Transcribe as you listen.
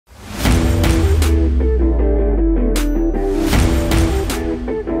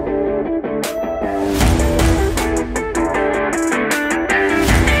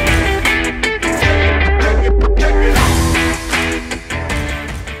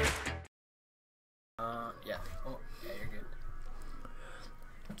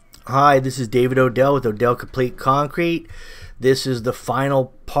Hi, this is David Odell with Odell Complete Concrete. This is the final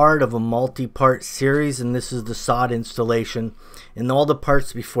part of a multi-part series, and this is the sod installation. In all the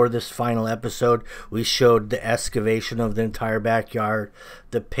parts before this final episode, we showed the excavation of the entire backyard,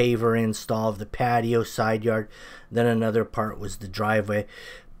 the paver install of the patio, side yard. Then another part was the driveway.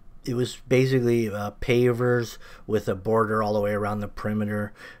 It was basically pavers with a border all the way around the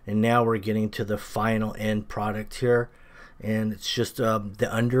perimeter. And now we're getting to the final end product here. And it's just the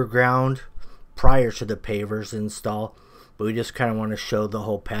underground prior to the pavers install. But we just kind of want to show the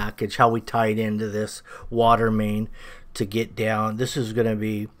whole package, how we tied into this water main to get down. This is going to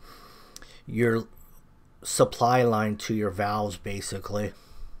be your supply line to your valves, basically.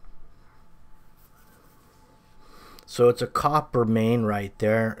 So it's a copper main right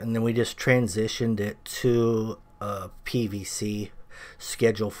there, and then we just transitioned it to PVC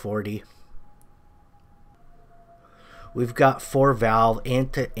Schedule 40. We've got 4 valve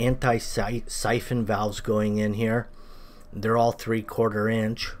anti-siphon valves going in here. They're all 3/4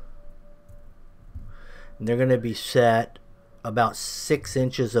 inch. And they're going to be set about 6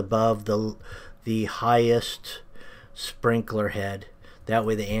 inches above the highest sprinkler head. That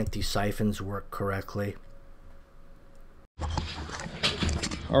way the anti-siphons work correctly.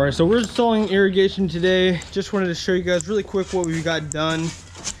 Alright, so we're installing irrigation today. Just wanted to show you guys really quick what we got done.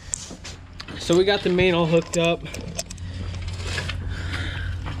 So we got the main all hooked up.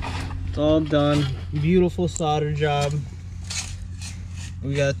 It's all done. Beautiful solder job.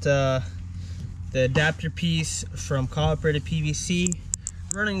 We got the adapter piece from copper to PVC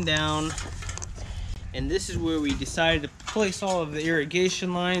running down. And this is where we decided to place all of the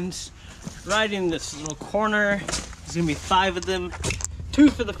irrigation lines. Right in this little corner. There's gonna be 5 of them. 2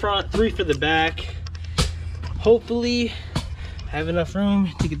 for the front, 3 for the back. Hopefully have enough room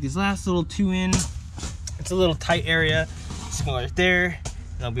to get these last little 2 in. It's a little tight area. It's gonna go right there.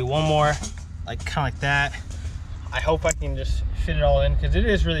 There'll be 1 more, like kind of like that. I hope I can just fit it all in because it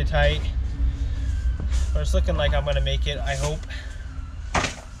is really tight. But it's looking like I'm gonna make it, I hope.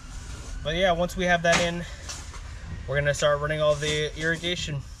 But yeah, once we have that in, we're gonna start running all the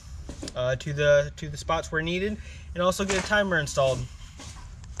irrigation to the spots where needed, and also get a timer installed.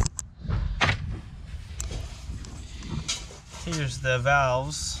 Here's the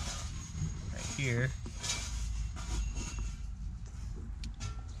valves right here.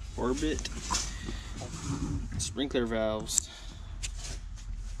 Orbit sprinkler valves.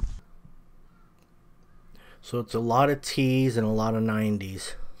 So it's a lot of T's and a lot of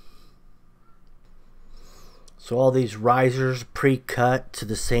 90s. So all these risers pre-cut to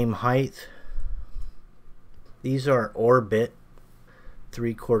the same height. These are Orbit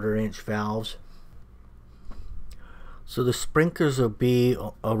 3/4 inch valves. So the sprinklers will be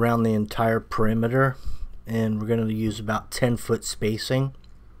around the entire perimeter, and we're going to use about 10-foot spacing.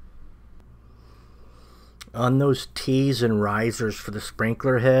 On those T's and risers for the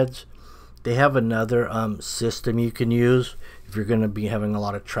sprinkler heads, they have another system you can use if you're going to be having a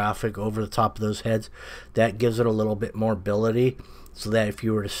lot of traffic over the top of those heads. That gives it a little bit more ability, so that if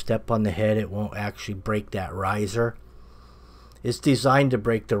you were to step on the head, it won't actually break that riser. It's designed to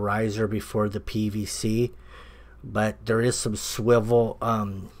break the riser before the PVC, but there is some swivel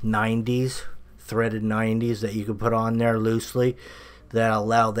 90s, threaded 90s that you can put on there loosely that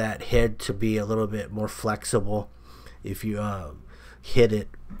allow that head to be a little bit more flexible if you hit it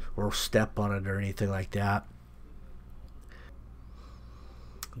or step on it or anything like that.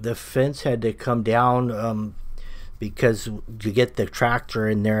 The fence had to come down because you get the tractor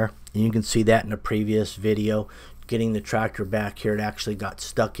in there, and you can see that in the previous video. Getting the tractor back here, it actually got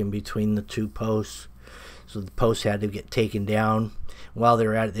stuck in between the 2 posts. So the posts had to get taken down. While they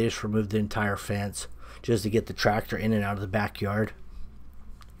were at it, they just removed the entire fence just to get the tractor in and out of the backyard.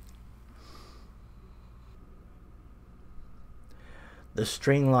 The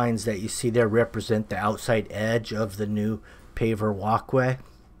string lines that you see there represent the outside edge of the new paver walkway.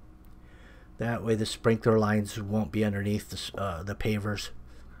 That way the sprinkler lines won't be underneath the pavers.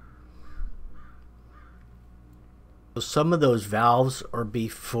 So some of those valves will be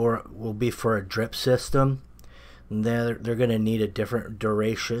for a drip system. And they're going to need a different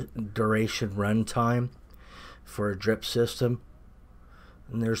duration run time for a drip system.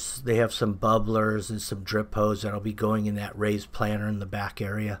 And they have some bubblers and some drip hose that'll be going in that raised planter in the back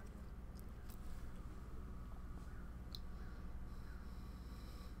area.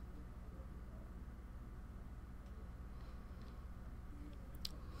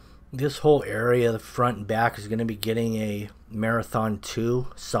 This whole area, the front and back, is going to be getting a Marathon 2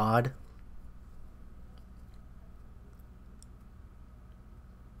 sod.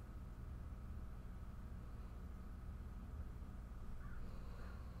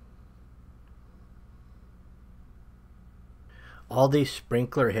 all these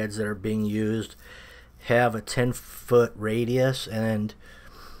sprinkler heads that are being used have a 10-foot radius, and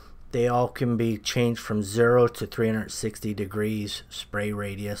they all can be changed from 0 to 360 degrees spray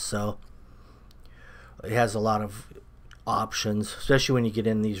radius. So it has a lot of options, especially when you get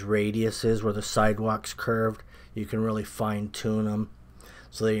in these radiuses where the sidewalk's curved. You can really fine tune them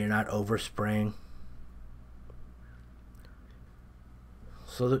so that you're not overspraying.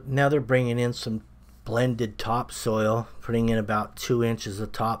 So now they're bringing in some blended topsoil, putting in about 2 inches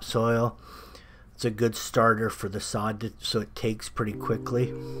of topsoil. It's a good starter for the sod so it takes pretty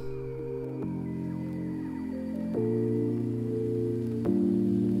quickly.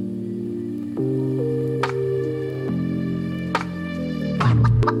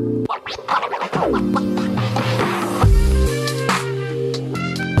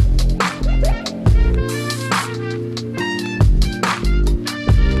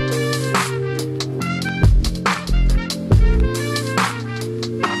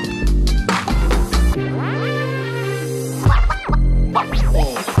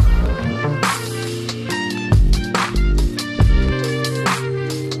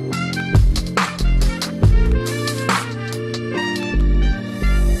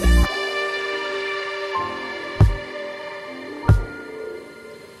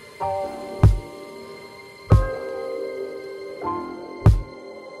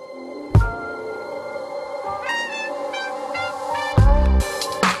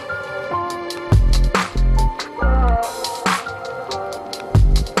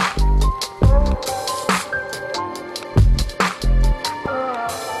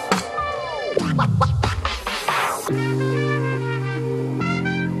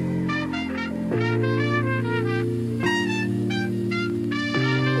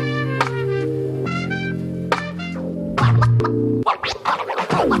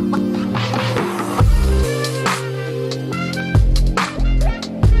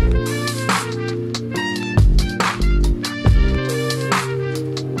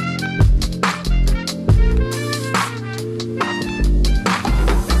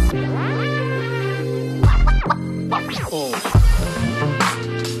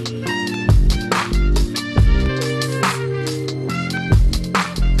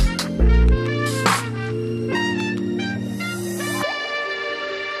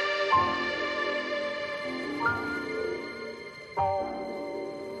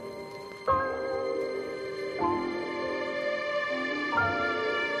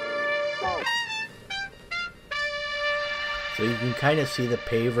 So you can kind of see the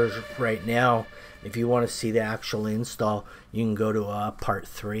pavers right now. If you want to see the actual install, you can go to part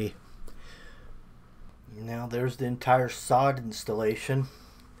 3. Now there's the entire sod installation.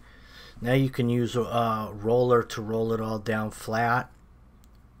 Now you can use a roller to roll it all down flat,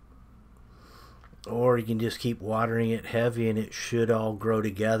 or you can just keep watering it heavy and it should all grow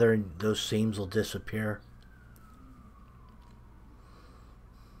together and those seams will disappear.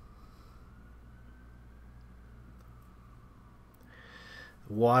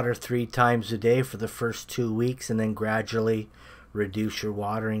 Water 3 times a day for the first 2 weeks and then gradually reduce your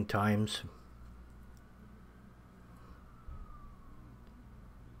watering times.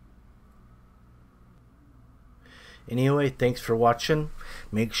 Anyway, thanks for watching.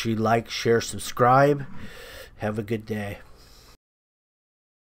 Make sure you like, share, subscribe. Have a good day.